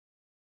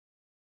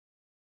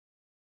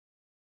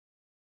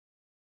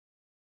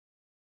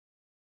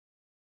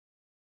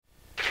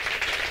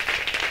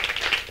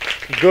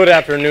Good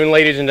afternoon,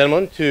 ladies and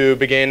gentlemen. To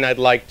begin, I'd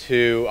like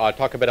to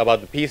talk a bit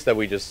about the piece that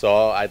we just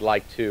saw. I'd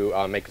like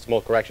to make a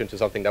small correction to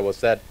something that was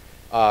said.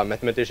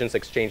 Mathematicians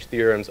exchange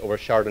theorems over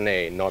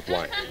Chardonnay, not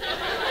wine.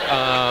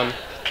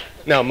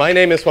 Now, my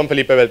name is Juan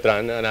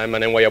Beltran, and I'm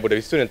an NYU Abu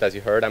Dhabi student, as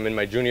you heard. I'm in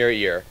my junior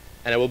year,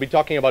 and I will be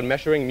talking about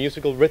measuring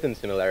musical rhythm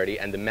similarity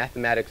and the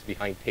mathematics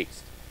behind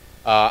taste.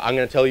 I'm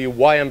going to tell you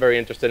why I'm very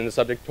interested in the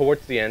subject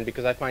towards the end,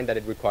 because I find that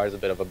it requires a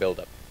bit of a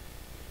build-up.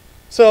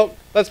 So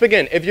let's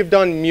begin. If you've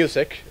done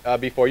music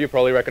before, you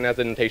probably recognize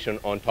the notation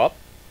on top.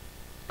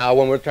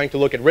 When we're trying to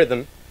look at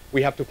rhythm,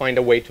 we have to find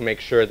a way to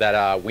make sure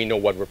that we know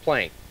what we're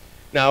playing.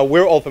 Now,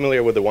 we're all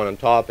familiar with the one on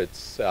top.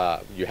 It's,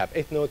 you have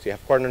eighth notes, you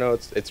have quarter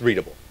notes, it's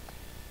readable.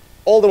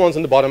 All the ones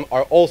on the bottom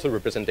are also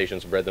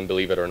representations of rhythm,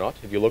 believe it or not.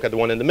 If you look at the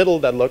one in the middle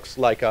that looks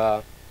like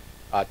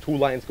two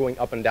lines going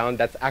up and down,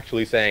 that's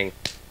actually saying,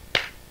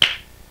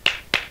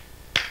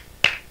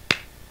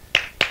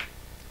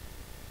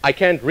 I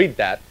can't read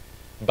that,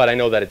 but I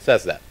know that it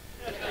says that.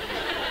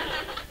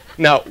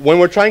 Now, when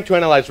we're trying to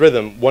analyze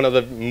rhythm, one of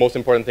the most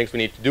important things we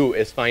need to do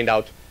is find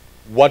out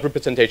what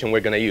representation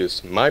we're going to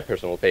use. My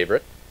personal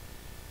favorite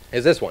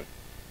is this one.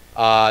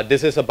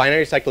 This is a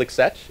binary cyclic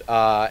set.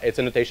 It's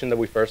a notation that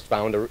we first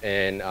found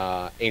in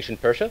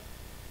ancient Persia.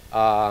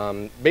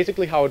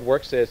 Basically, how it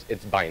works is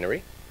it's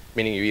binary,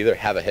 meaning you either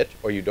have a hit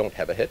or you don't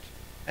have a hit,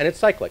 and it's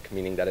cyclic,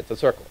 meaning that it's a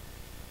circle.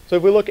 So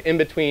if we look in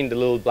between the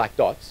little black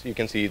dots, you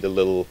can see the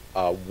little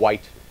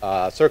white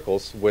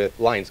circles with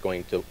lines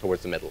going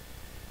towards the middle.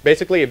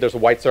 Basically, if there's a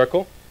white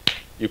circle,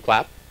 you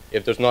clap.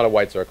 If there's not a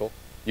white circle,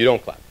 you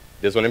don't clap.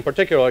 This one in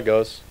particular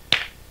goes,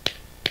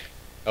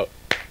 oh.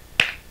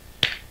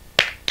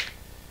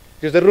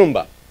 Here's the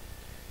rumba.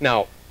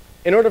 Now,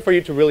 in order for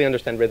you to really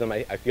understand rhythm,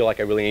 I feel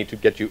like I really need to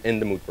get you in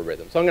the mood for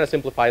rhythm. So I'm going to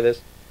simplify this.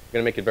 I'm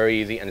going to make it very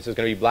easy, and this is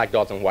going to be black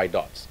dots and white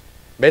dots.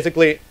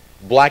 Basically,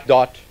 black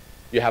dot,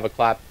 you have a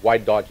clap.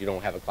 White dot, you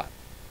don't have a clap.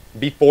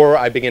 Before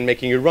I begin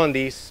making you run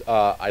these,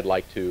 I'd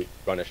like to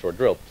run a short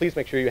drill. Please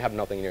make sure you have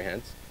nothing in your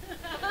hands.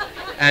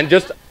 And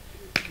just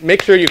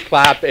make sure you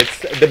clap.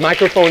 The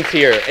microphone's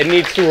here. It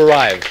needs to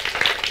arrive.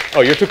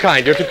 Oh, you're too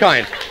kind. You're too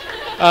kind.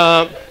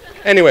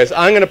 Anyways,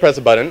 I'm going to press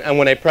a button, and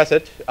when I press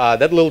it,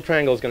 that little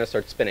triangle is going to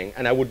start spinning.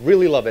 And I would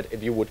really love it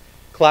if you would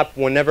clap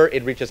whenever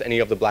it reaches any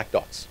of the black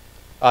dots.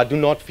 Do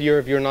not fear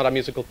if you're not a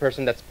musical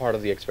person. That's part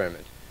of the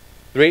experiment.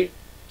 3,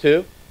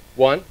 2,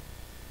 1.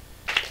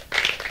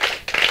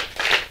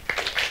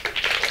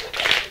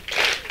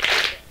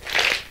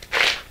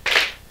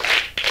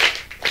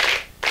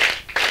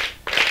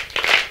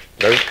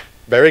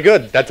 Very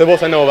good. That's a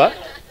bossa nova.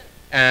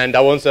 And that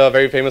one's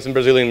very famous in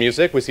Brazilian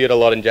music. We see it a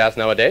lot in jazz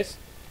nowadays.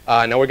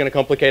 Now we're going to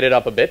complicate it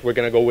up a bit. We're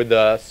going to go with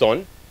the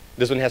son.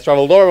 This one has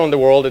traveled all around the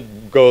world.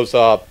 It goes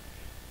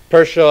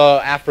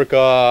Persia,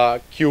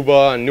 Africa,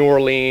 Cuba, New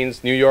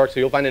Orleans, New York. So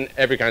you'll find it in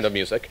every kind of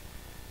music.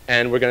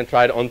 And we're going to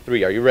try it on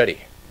 3. Are you ready?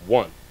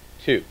 1,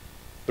 2,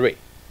 3.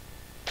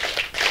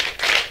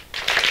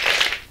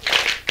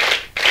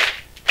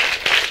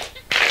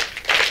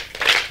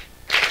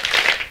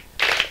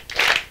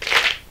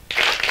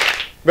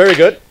 Very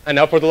good. And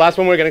now for the last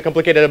one, we're going to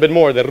complicate it a bit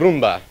more, the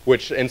rumba,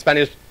 which in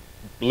Spanish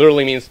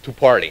literally means to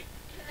party.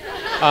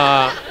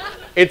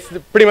 It's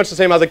pretty much the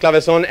same as the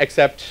clavecin,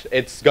 except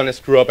it's going to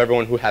screw up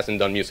everyone who hasn't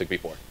done music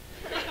before.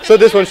 So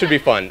this one should be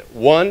fun.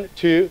 1,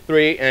 2,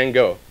 3, and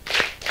go.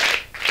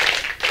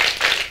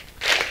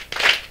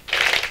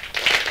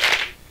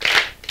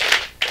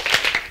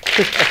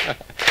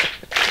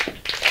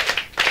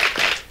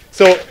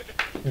 So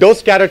those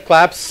scattered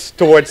claps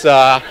towards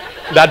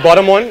that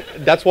bottom one,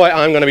 that's why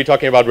I'm going to be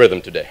talking about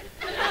rhythm today.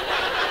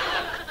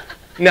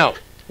 Now,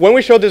 when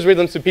we show these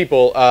rhythms to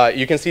people,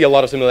 you can see a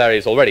lot of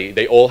similarities already.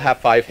 They all have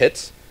 5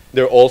 hits.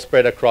 They're all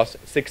spread across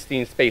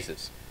 16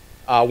 spaces.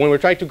 When we're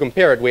trying to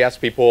compare it, we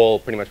ask people,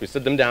 pretty much we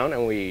sit them down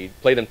and we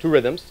play them 2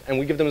 rhythms, and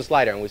we give them a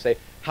slider, and we say,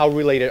 how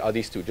related are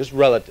these 2? Just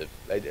relative.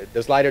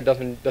 The slider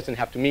doesn't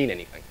have to mean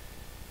anything.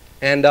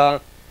 And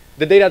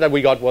the data that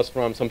we got was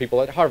from some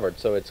people at Harvard.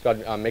 So it's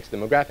got mixed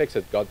demographics.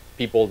 It's got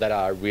people that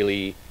are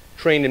really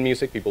trained in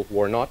music, people who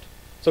are not.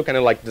 So kind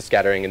of like the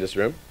scattering in this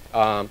room.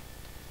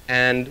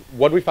 And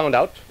what we found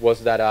out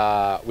was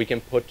that we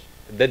can put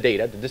the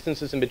data, the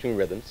distances in between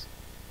rhythms,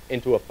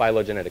 into a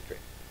phylogenetic tree.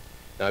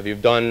 Now, if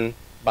you've done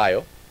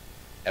bio,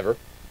 ever,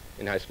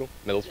 in high school,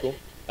 middle school,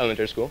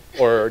 elementary school,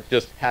 or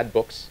just had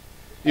books,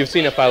 you've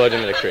seen a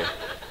phylogenetic tree.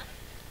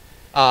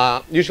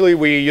 Usually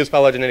we use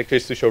phylogenetic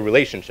trees to show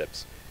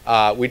relationships.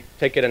 We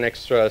take it an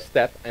extra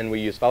step, and we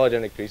use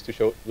phylogenetic trees to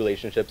show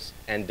relationships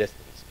and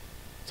distance.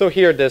 So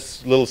here,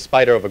 this little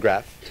spider of a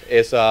graph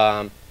is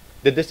the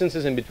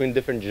distances in between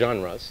different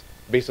genres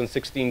based on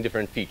 16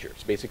 different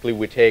features. Basically,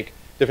 we take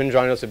different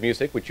genres of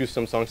music, we choose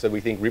some songs that we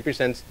think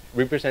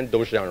represent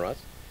those genres,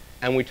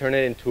 and we turn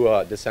it into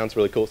a, this sounds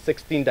really cool,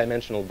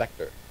 16-dimensional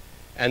vector.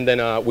 And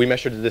then we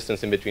measure the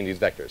distance in between these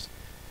vectors.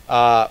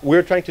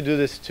 We're trying to do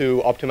this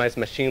to optimize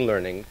machine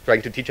learning,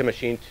 trying to teach a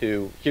machine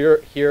to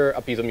hear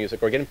a piece of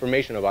music or get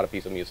information about a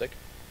piece of music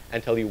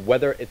and tell you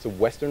whether it's a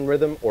Western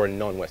rhythm or a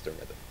non-Western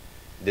rhythm.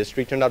 This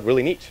tree turned out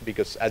really neat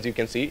because, as you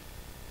can see,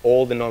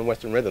 all the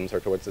non-Western rhythms are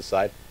towards this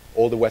side,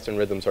 all the Western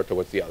rhythms are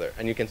towards the other.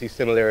 And you can see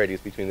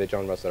similarities between the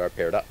genres that are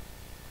paired up.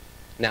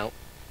 Now,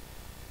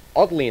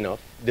 oddly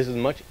enough, this is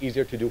much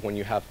easier to do when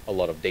you have a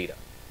lot of data.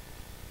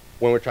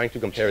 When we're trying to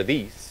compare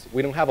these,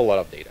 we don't have a lot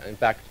of data. In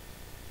fact,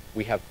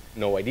 we have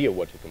no idea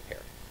what to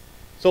compare.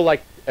 So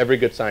like every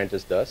good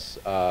scientist does,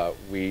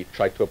 we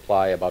tried to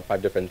apply about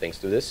 5 different things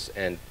to this,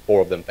 and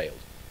 4 of them failed.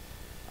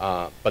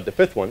 But the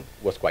 5th one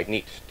was quite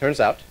neat. Turns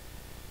out,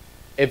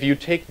 if you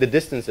take the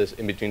distances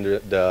in between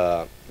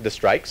the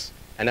strikes,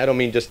 and I don't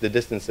mean just the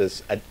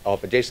distances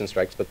of adjacent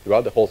strikes, but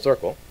throughout the whole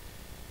circle,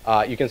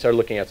 you can start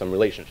looking at some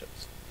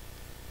relationships.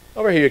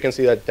 Over here, you can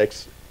see that it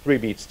takes 3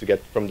 beats to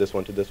get from this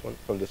one to this one,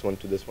 from this one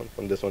to this one,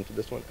 from this one to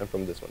this one, and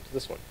from this one to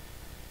this one.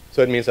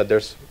 So it means that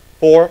there's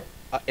 4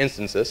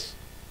 instances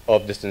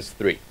of distance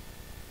 3.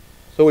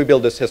 So we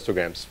build these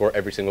histograms for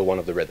every single one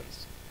of the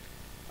rhythms.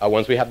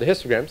 Once we have the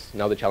histograms,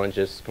 now the challenge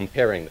is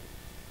comparing them.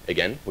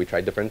 Again, we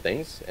tried different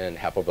things, and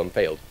half of them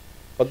failed.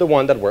 But the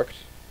one that worked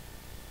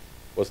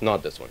was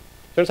not this one.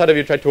 Turns out if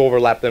you try to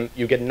overlap them,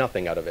 you get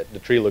nothing out of it. The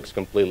tree looks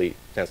completely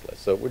senseless,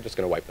 so we're just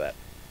going to wipe that.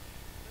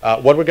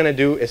 What we're going to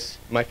do is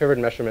my favorite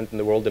measurement in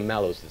the world, the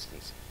Mallows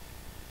distance.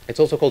 It's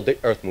also called the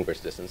Earth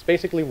Movers distance.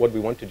 Basically, what we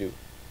want to do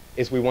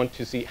is we want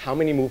to see how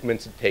many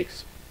movements it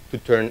takes to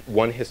turn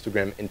one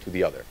histogram into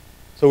the other.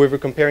 So if we're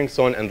comparing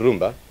son and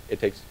rumba, it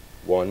takes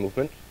 1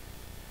 movement,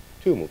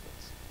 2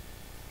 movements.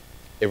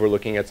 If we're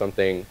looking at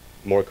something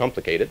more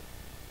complicated,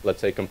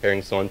 let's say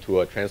comparing son to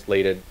a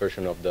translated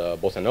version of the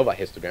bossa nova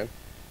histogram,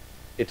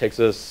 it takes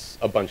us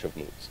a bunch of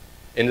moves.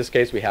 In this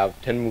case, we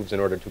have 10 moves in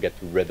order to get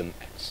to rhythm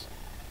X.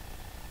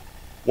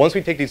 Once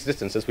we take these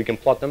distances, we can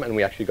plot them, and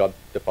we actually got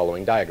the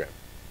following diagram.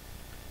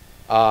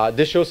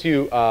 This shows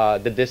you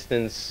the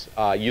distance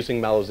using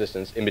Mallow's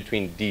distance in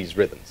between these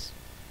rhythms.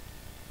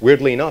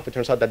 Weirdly enough, it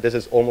turns out that this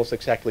is almost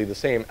exactly the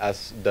same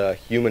as the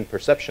human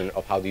perception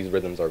of how these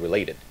rhythms are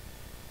related.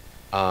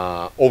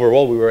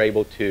 Overall, we were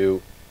able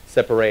to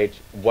separate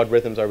what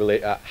rhythms are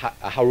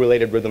how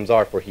related rhythms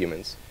are for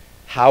humans,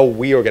 how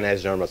we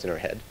organize genres in our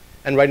head.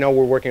 And right now,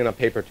 we're working on a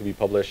paper to be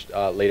published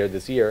later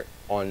this year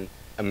on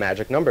a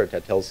magic number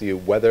that tells you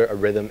whether a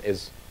rhythm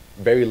is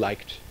very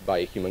liked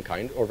by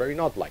humankind or very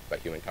not liked by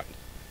humankind.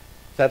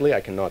 Sadly,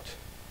 I cannot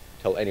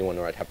tell anyone,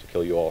 or I'd have to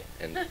kill you all.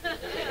 And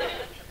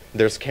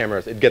there's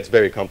cameras. It gets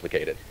very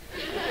complicated.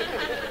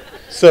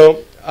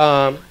 So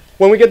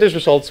when we get these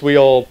results, we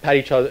all pat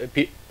each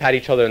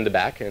other in the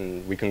back,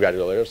 and we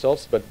congratulate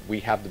ourselves. But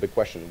we have the big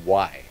question: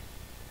 why?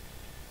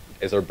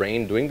 Is our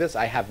brain doing this?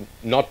 I have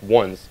not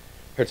once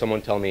heard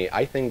someone tell me,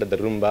 I think that the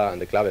rumba and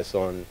the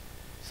claveson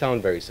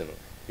sound very similar,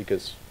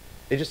 because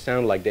they just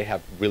sound like they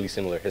have really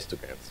similar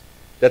histograms.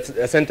 That's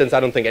a sentence I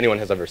don't think anyone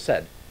has ever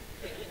said.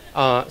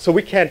 So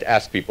we can't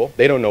ask people.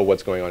 They don't know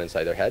what's going on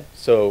inside their head.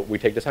 So we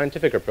take the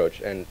scientific approach,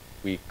 and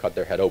we cut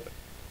their head open.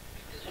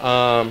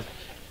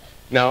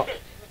 Now,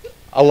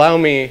 allow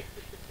me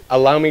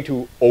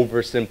to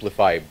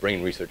oversimplify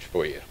brain research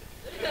for you.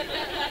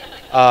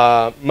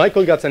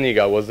 Michael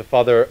Gazzaniga was the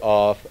father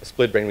of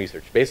split brain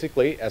research.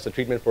 Basically, as a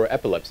treatment for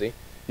epilepsy,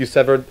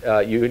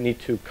 you need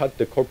to cut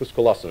the corpus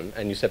callosum,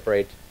 and you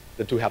separate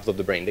the 2 halves of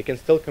the brain. They can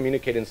still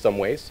communicate in some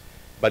ways,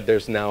 but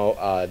there's now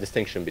a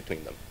distinction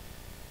between them.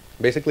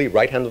 Basically,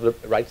 right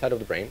side of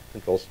the brain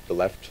controls the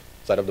left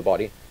side of the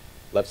body,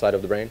 left side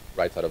of the brain,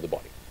 right side of the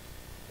body.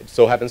 It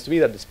so happens to be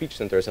that the speech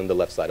center is on the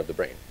left side of the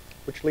brain,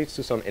 which leads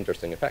to some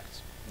interesting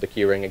effects. The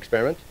key ring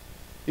experiment.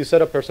 You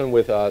set a person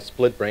with a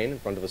split brain in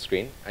front of a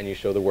screen, and you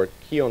show the word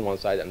key on one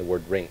side and the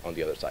word ring on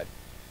the other side.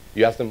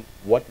 You ask them,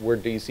 what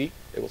word do you see?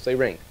 They will say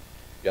ring.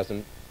 You ask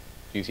them,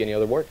 do you see any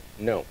other word?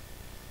 No.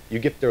 You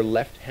give their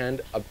left hand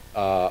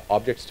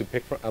objects to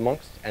pick from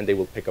amongst, and they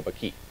will pick up a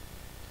key.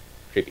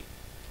 Creepy.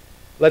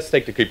 Let's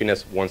take the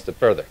creepiness one step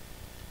further.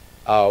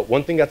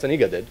 One thing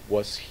Gazzaniga did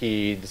was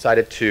he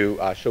decided to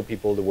show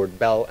people the word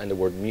bell and the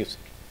word music.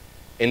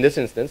 In this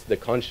instance, the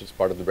conscious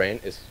part of the brain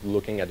is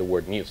looking at the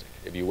word music.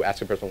 If you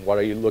ask a person, what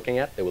are you looking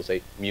at? They will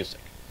say music.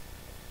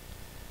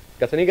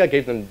 Gazzaniga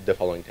gave them the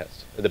following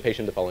test, the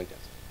patient the following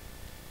test.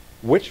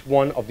 Which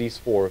one of these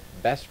 4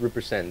 best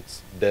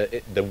represents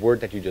the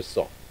word that you just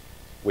saw?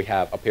 We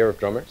have a pair of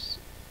drummers,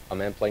 a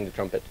man playing the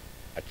trumpet,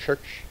 a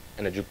church,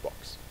 and a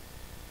jukebox.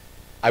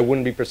 I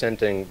wouldn't be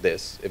presenting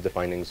this if the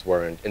findings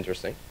weren't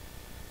interesting.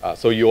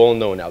 So you all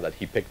know now that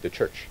he picked the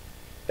church.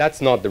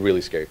 That's not the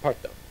really scary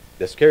part, though.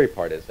 The scary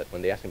part is that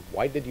when they asked him,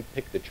 why did you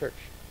pick the church?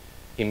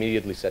 He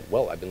immediately said,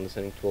 well, I've been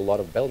listening to a lot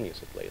of bell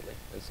music lately,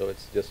 and so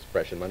it's just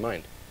fresh in my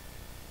mind.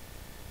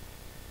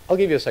 I'll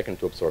give you a second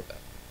to absorb that.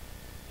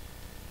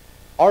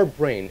 Our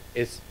brain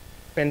is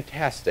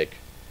fantastic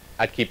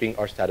at keeping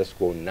our status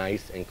quo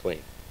nice and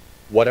clean.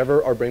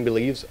 Whatever our brain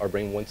believes, our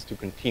brain wants to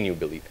continue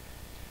believing.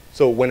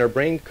 So when our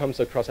brain comes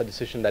across a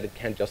decision that it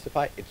can't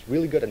justify, it's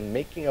really good at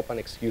making up an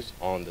excuse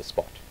on the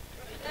spot.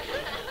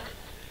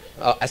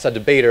 As a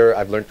debater,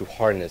 I've learned to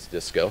harness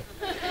this skill.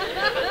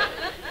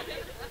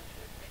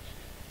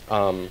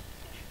 But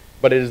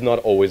it is not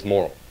always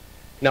moral.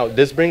 Now,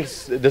 this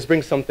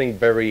brings something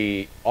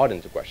very odd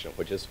into question,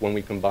 which is when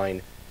we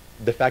combine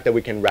the fact that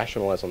we can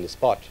rationalize on the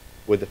spot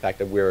with the fact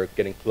that we're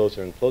getting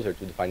closer and closer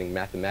to defining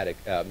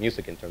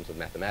music in terms of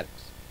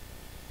mathematics.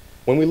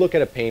 When we look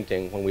at a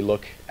painting, when we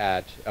look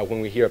at,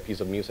 when we hear a piece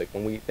of music,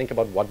 when we think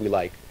about what we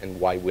like and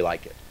why we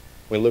like it,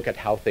 when we look at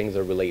how things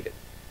are related,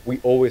 we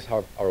always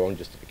have our own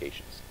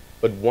justifications.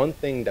 But one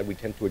thing that we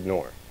tend to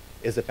ignore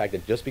is the fact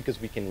that just because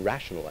we can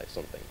rationalize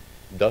something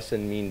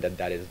doesn't mean that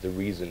that is the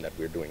reason that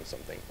we're doing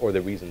something or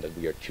the reason that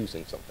we are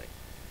choosing something.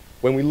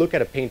 When we look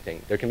at a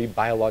painting, there can be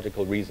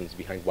biological reasons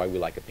behind why we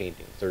like a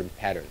painting, certain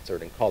patterns,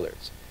 certain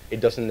colors. It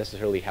doesn't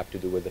necessarily have to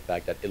do with the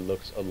fact that it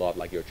looks a lot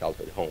like your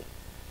childhood home.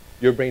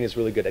 Your brain is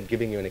really good at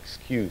giving you an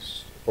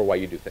excuse for why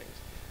you do things.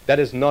 That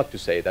is not to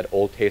say that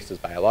all taste is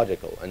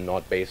biological and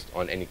not based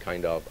on any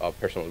kind of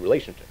personal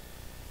relationship.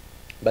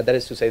 But that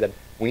is to say that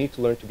we need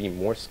to learn to be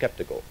more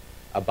skeptical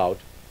about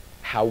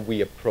how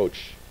we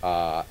approach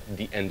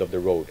the end of the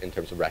road in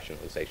terms of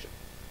rationalization.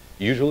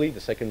 Usually, the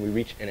second we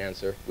reach an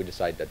answer, we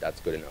decide that that's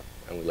good enough,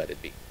 and we let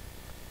it be.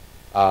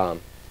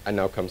 And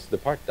now comes the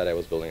part that I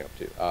was building up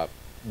to.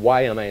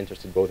 Why am I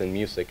interested both in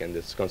music and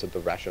this concept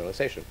of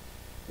rationalization?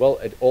 Well,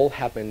 it all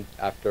happened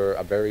after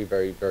a very,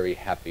 very, very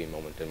happy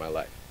moment in my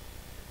life.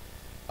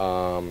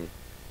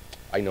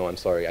 I know, I'm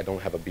sorry, I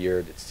don't have a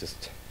beard, it's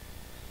just...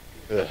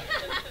 ugh.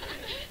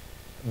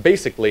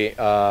 Basically,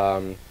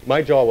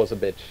 my jaw was a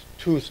bit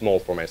too small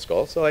for my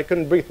skull, so I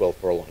couldn't breathe well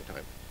for a long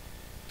time.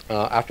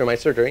 After my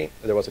surgery,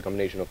 there was a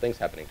combination of things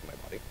happening to my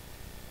body.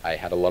 I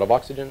had a lot of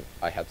oxygen,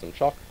 I had some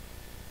shock,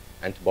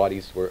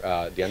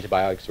 the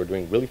antibiotics were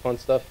doing really fun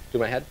stuff to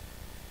my head,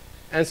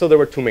 and so there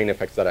were two main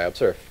effects that I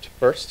observed.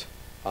 First,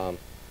 I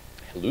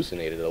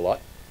hallucinated a lot,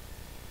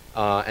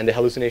 and the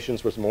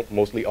hallucinations were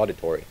mostly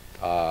auditory.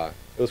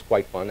 It was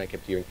quite fun, I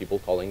kept hearing people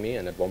calling me,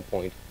 and at one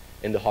point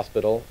in the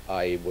hospital,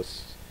 I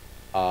was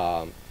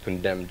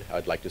condemned,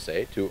 I'd like to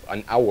say, to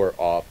an hour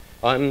of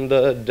 "I'm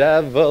the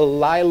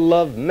devil, I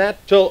love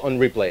metal" on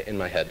replay in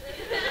my head.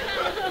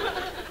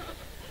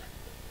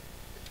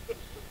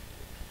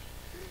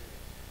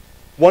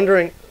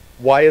 Wondering,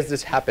 why is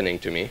this happening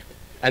to me?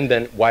 And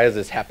then, why is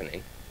this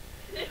happening?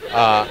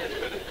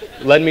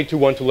 Led me to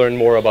want to learn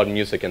more about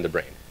music and the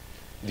brain.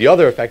 The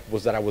other effect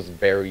was that I was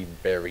very,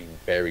 very,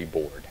 very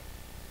bored.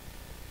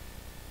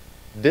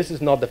 This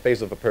is not the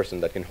face of a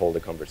person that can hold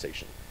a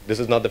conversation. This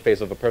is not the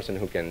face of a person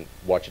who can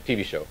watch a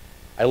TV show.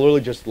 I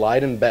literally just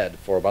lied in bed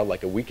for about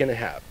like a week and a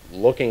half,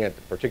 looking at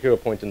a particular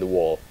point in the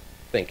wall,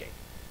 thinking.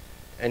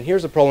 And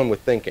here's the problem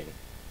with thinking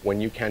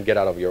when you can't get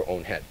out of your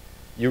own head.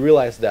 You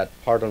realize that,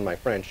 pardon my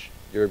French,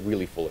 you're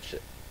really full of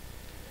shit.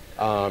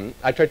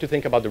 I try to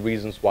think about the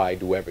reasons why I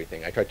do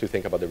everything. I try to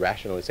think about the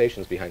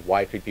rationalizations behind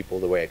why I treat people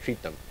the way I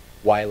treat them,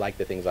 why I like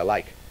the things I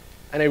like.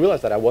 And I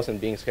realized that I wasn't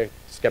being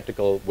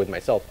skeptical with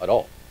myself at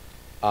all.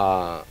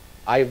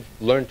 I've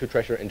learned to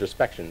treasure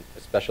introspection,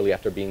 especially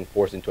after being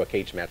forced into a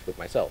cage match with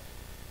myself.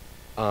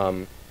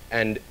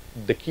 And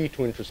the key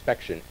to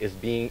introspection is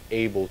being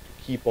able to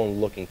keep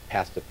on looking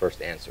past the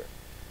first answer.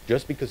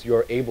 Just because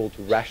you're able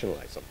to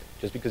rationalize something,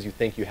 just because you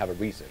think you have a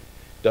reason,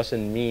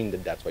 doesn't mean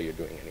that that's why you're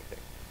doing anything.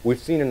 We've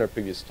seen in our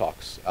previous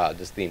talks,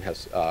 this theme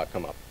has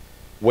come up.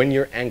 When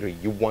you're angry,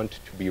 you want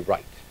to be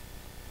right.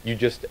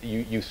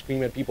 You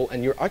scream at people,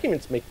 and your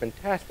arguments make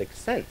fantastic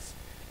sense.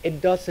 It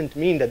doesn't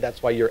mean that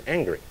that's why you're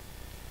angry.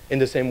 In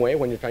the same way,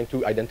 when you're trying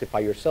to identify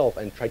yourself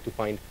and try to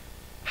find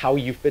how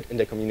you fit in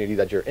the community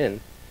that you're in,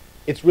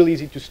 it's really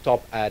easy to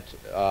stop at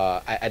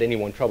any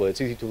one trouble.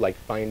 It's easy to like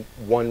find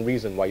one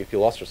reason why you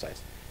feel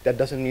ostracized. That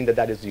doesn't mean that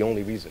that is the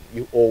only reason.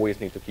 You always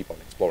need to keep on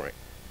exploring.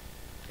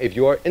 If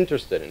you are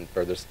interested in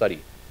further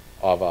study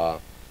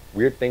of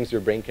weird things your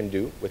brain can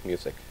do with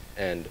music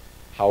and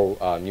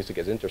how music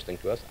is interesting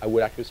to us, I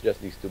would actually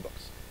suggest these two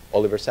books.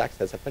 Oliver Sacks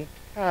has a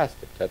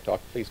fantastic TED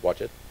Talk, please watch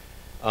it.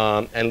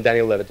 And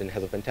Daniel Levitin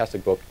has a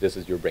fantastic book, This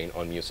Is Your Brain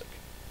on Music.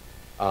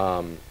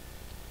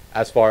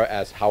 As far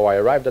as how I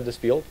arrived at this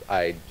field,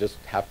 I just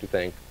have to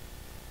thank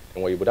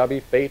NYU Abu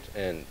Dhabi, Fate,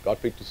 and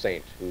Gottfried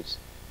Toussaint, who's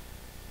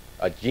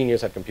a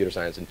genius at computer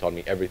science and taught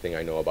me everything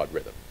I know about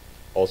rhythm.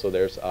 Also,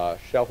 there's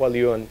Xiaohua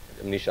Liu and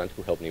Nishant,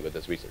 who helped me with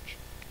this research.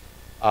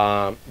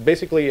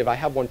 Basically, if I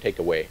have one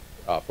takeaway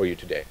for you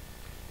today,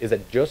 is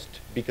that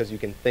just because you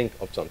can think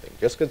of something,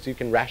 just because you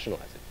can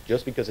rationalize it,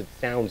 just because it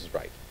sounds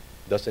right,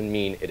 doesn't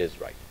mean it is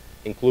right,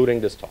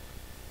 including this talk.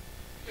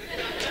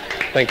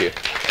 Thank you.